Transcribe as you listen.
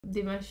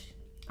Dimash,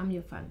 I'm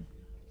your fan.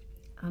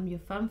 I'm your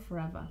fan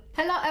forever.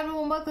 Hello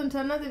everyone, welcome to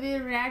another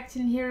video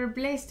reaction here at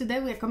Blaze.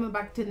 Today we are coming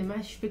back to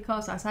Dimash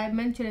because, as I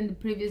mentioned in the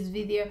previous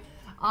video,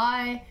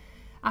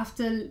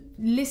 after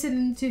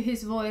listening to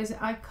his voice,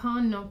 I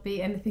cannot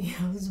be anything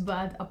else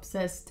but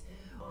obsessed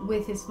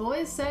with his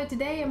voice. So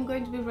today I'm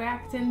going to be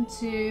reacting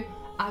to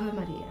Ave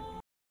Maria.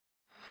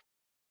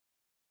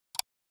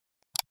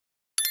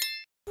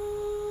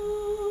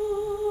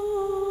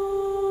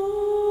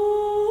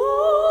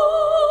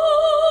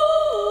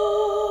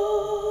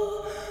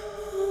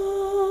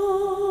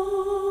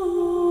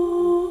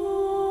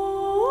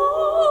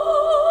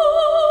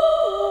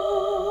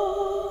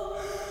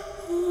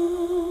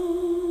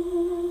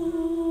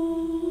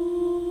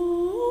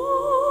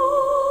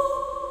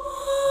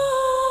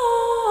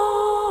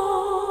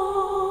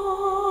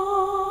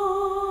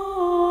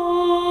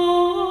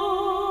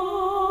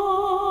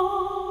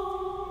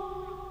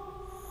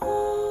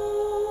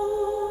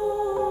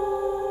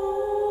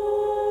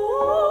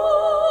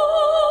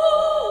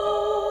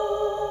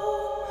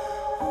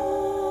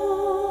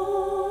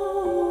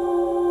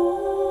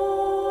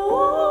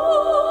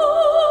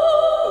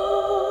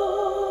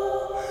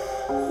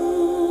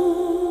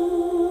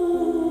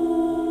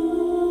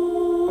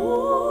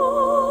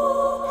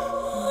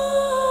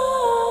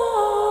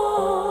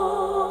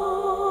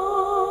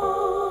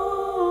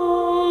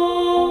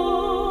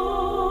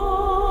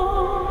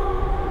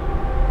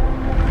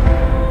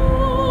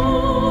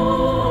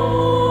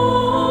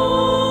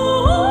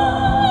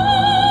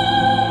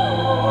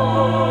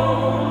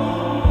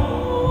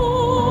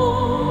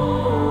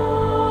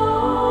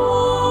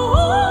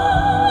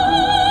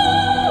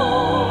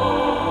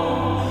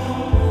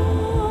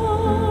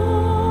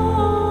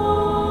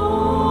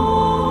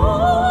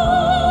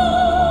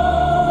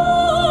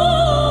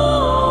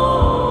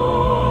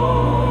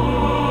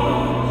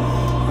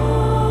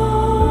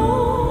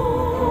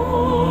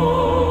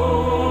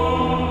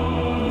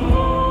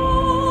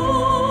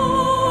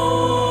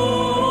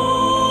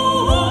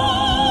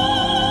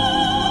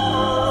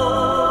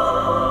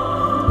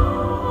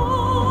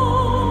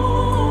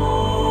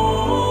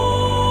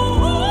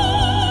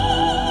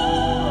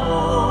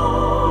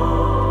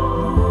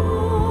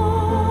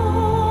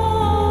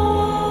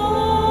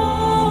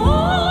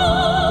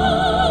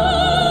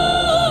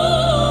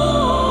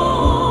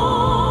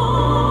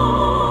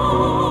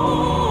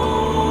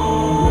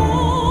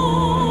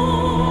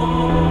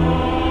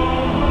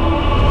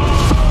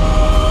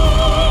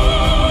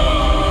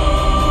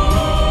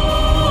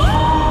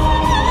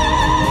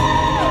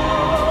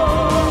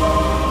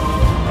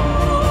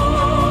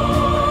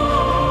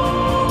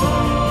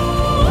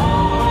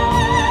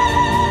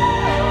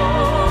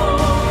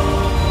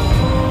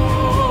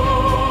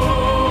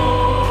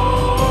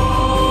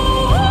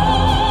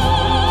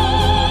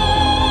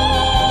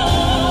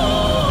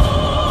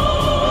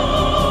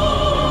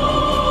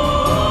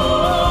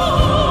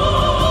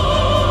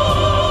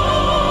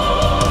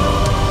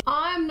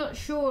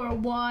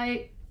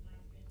 Why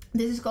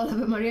this is called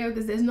Ave Maria,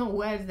 because there's no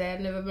words there,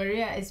 and Ave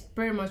Maria is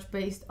pretty much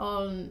based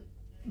on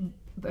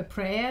a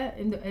prayer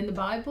in the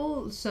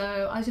Bible.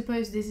 So I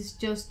suppose this is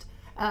just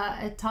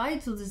a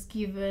title that's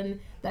given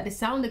that it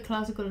sounded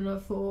classical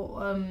enough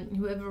for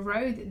whoever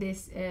wrote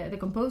this, the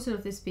composer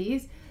of this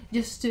piece,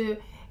 just to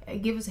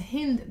give us a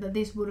hint that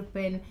this would have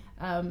been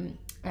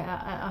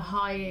a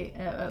high,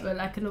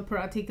 like an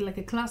operatic, like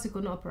a classical,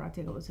 not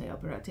operatic, I would say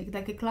operatic,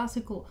 like a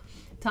classical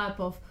type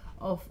of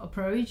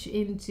approach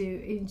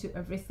into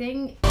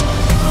everything.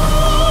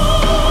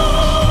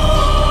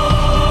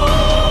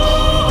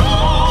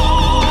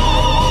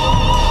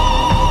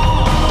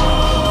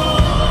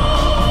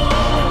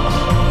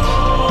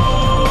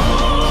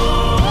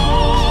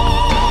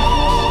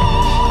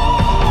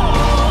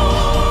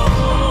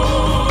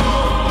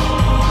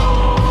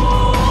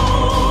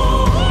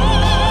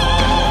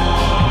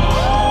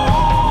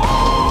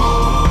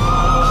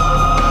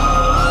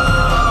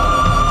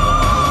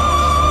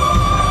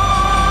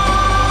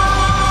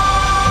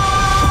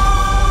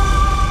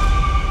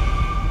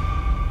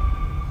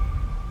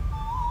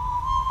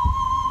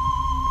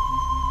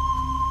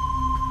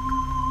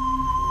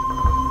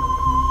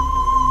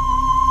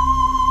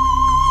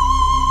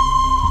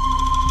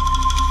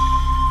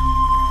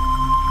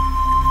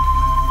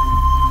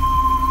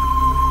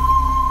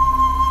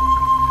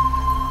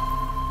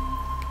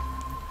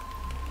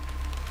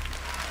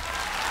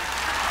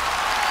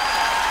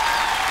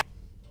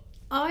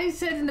 I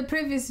said in the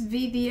previous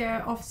video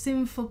of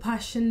Sinful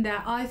Passion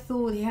that I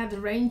thought he had the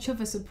range of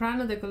a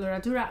soprano, the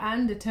coloratura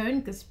and the tone,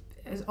 because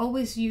as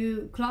always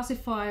you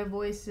classify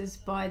voices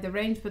by the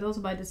range but also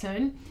by the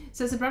tone.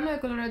 So soprano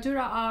and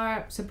coloratura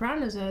are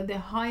sopranos, are the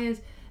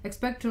highest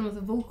spectrum of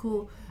the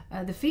vocal,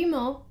 the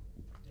female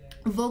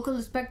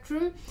vocal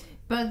spectrum.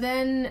 But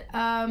then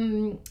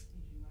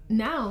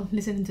now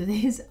listening to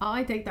this,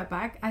 I take that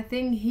back. I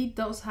think he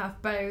does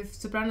have both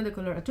soprano de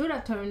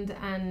coloratura, toned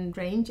and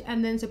range,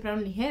 and then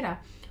soprano ligera,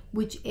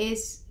 which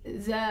is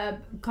the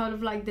kind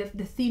of like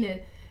the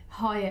thinner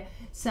higher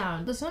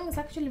sound. The song is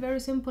actually very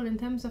simple in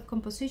terms of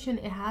composition.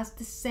 It has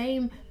the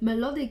same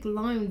melodic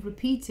line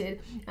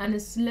repeated and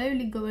is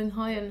slowly going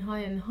higher and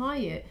higher and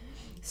higher.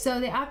 So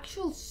the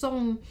actual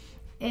song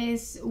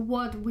is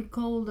what we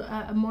call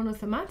a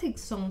monothematic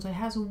song. So it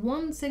has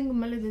one single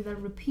melody that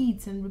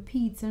repeats and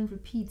repeats and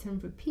repeats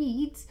and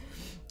repeats.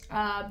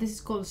 This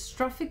is called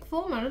strophic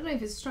form. I don't know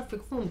if it's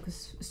strophic form,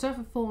 because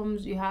strophic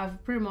forms you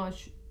have pretty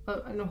much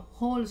a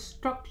whole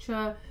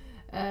structure,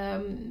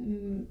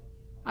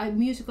 a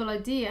musical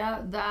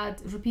idea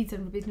that repeats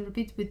and repeats and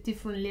repeats with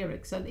different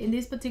lyrics. So in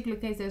this particular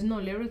case, there's no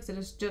lyrics,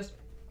 there's just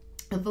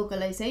a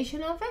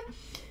vocalization of it.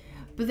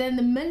 But then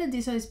the melody,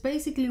 so it's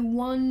basically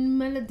one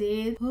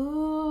melody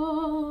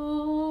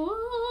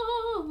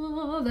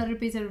that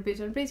repeats and repeats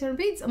and repeats and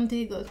repeats until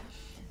it goes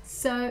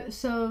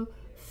so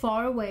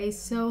far away,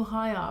 so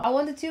high up. I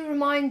wanted to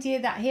remind you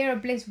that here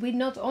at Bliss we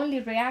not only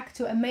react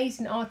to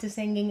amazing artists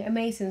singing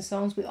amazing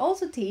songs, we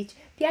also teach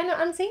piano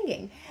and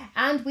singing,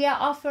 and we are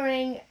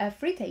offering a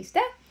free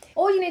taster.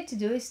 All you need to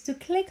do is to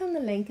click on the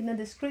link in the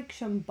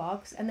description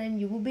box, and then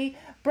you will be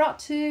brought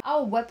to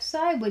our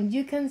website where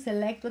you can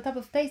select what type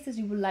of tasters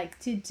you would like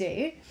to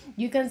do.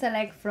 You can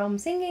select from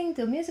singing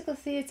to musical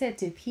theatre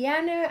to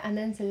piano, and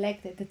then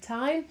select the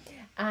time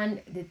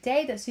and the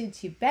day that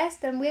suits you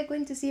best, and we're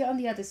going to see you on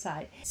the other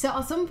side. So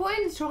at some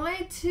point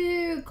try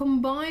to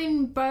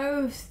combine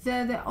both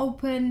the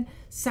open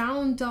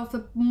sound of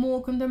the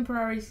more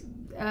contemporary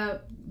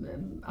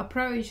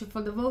approach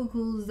for the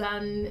vocals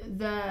than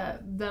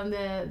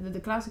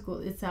the classical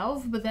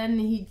itself, but then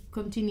he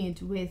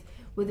continued with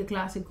the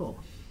classical.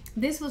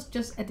 This was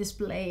just a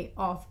display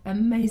of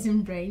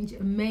amazing range,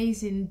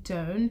 amazing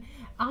tone.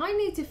 I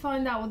need to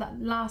find out what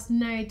that last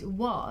note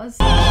was.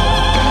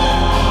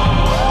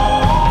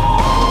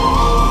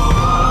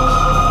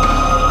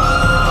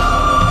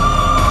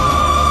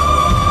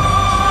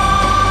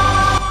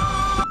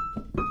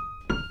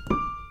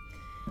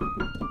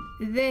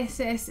 This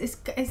is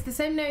the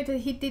same note that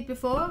he did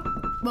before.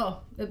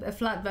 Well, a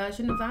flat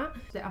version of that.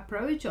 The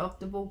approach of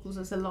the vocals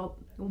is a lot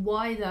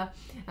wider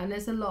and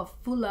it's a lot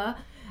fuller,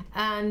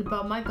 and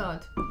but my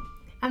god.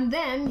 And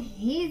then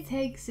he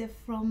takes it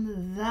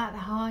from that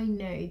high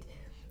note.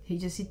 He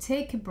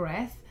take a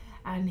breath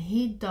and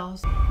he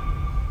does.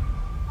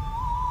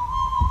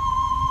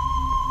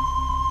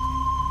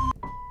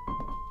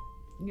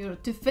 You know,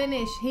 to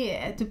finish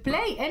here, to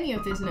play any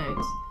of these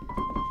notes,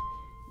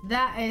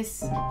 that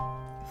is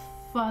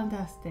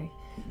fantastic.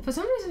 For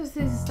some reason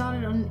this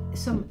started on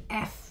some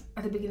F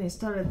at the beginning. It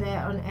started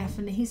there on F,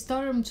 and he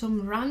started on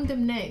some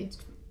random notes.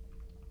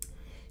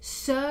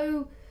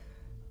 So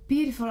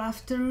beautiful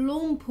after a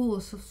long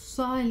pause of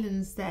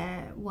silence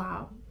there.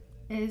 Wow,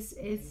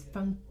 it's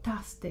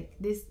fantastic.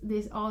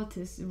 This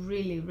artist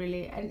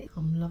really, and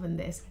I'm loving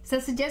this. So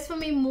suggest for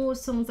me more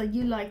songs that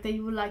you like, that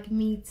you would like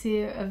me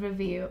to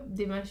review.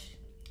 Dimash,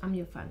 I'm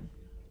your fan.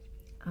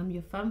 I'm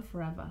your fan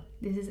forever.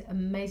 This is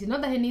amazing.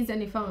 Not that he needs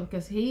any fun,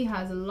 because he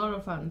has a lot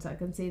of fans. I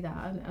can see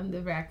that, and the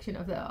reaction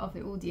of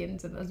the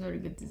audience, and that's very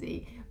good to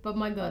see. But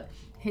my god,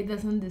 he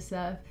doesn't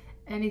deserve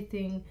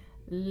anything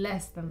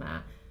less than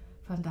that.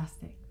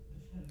 Fantastic,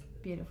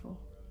 beautiful,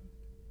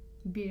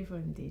 beautiful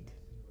indeed.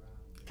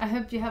 I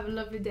hope you have a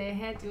lovely day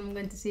ahead, and I'm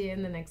going to see you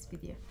in the next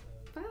video.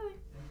 Bye.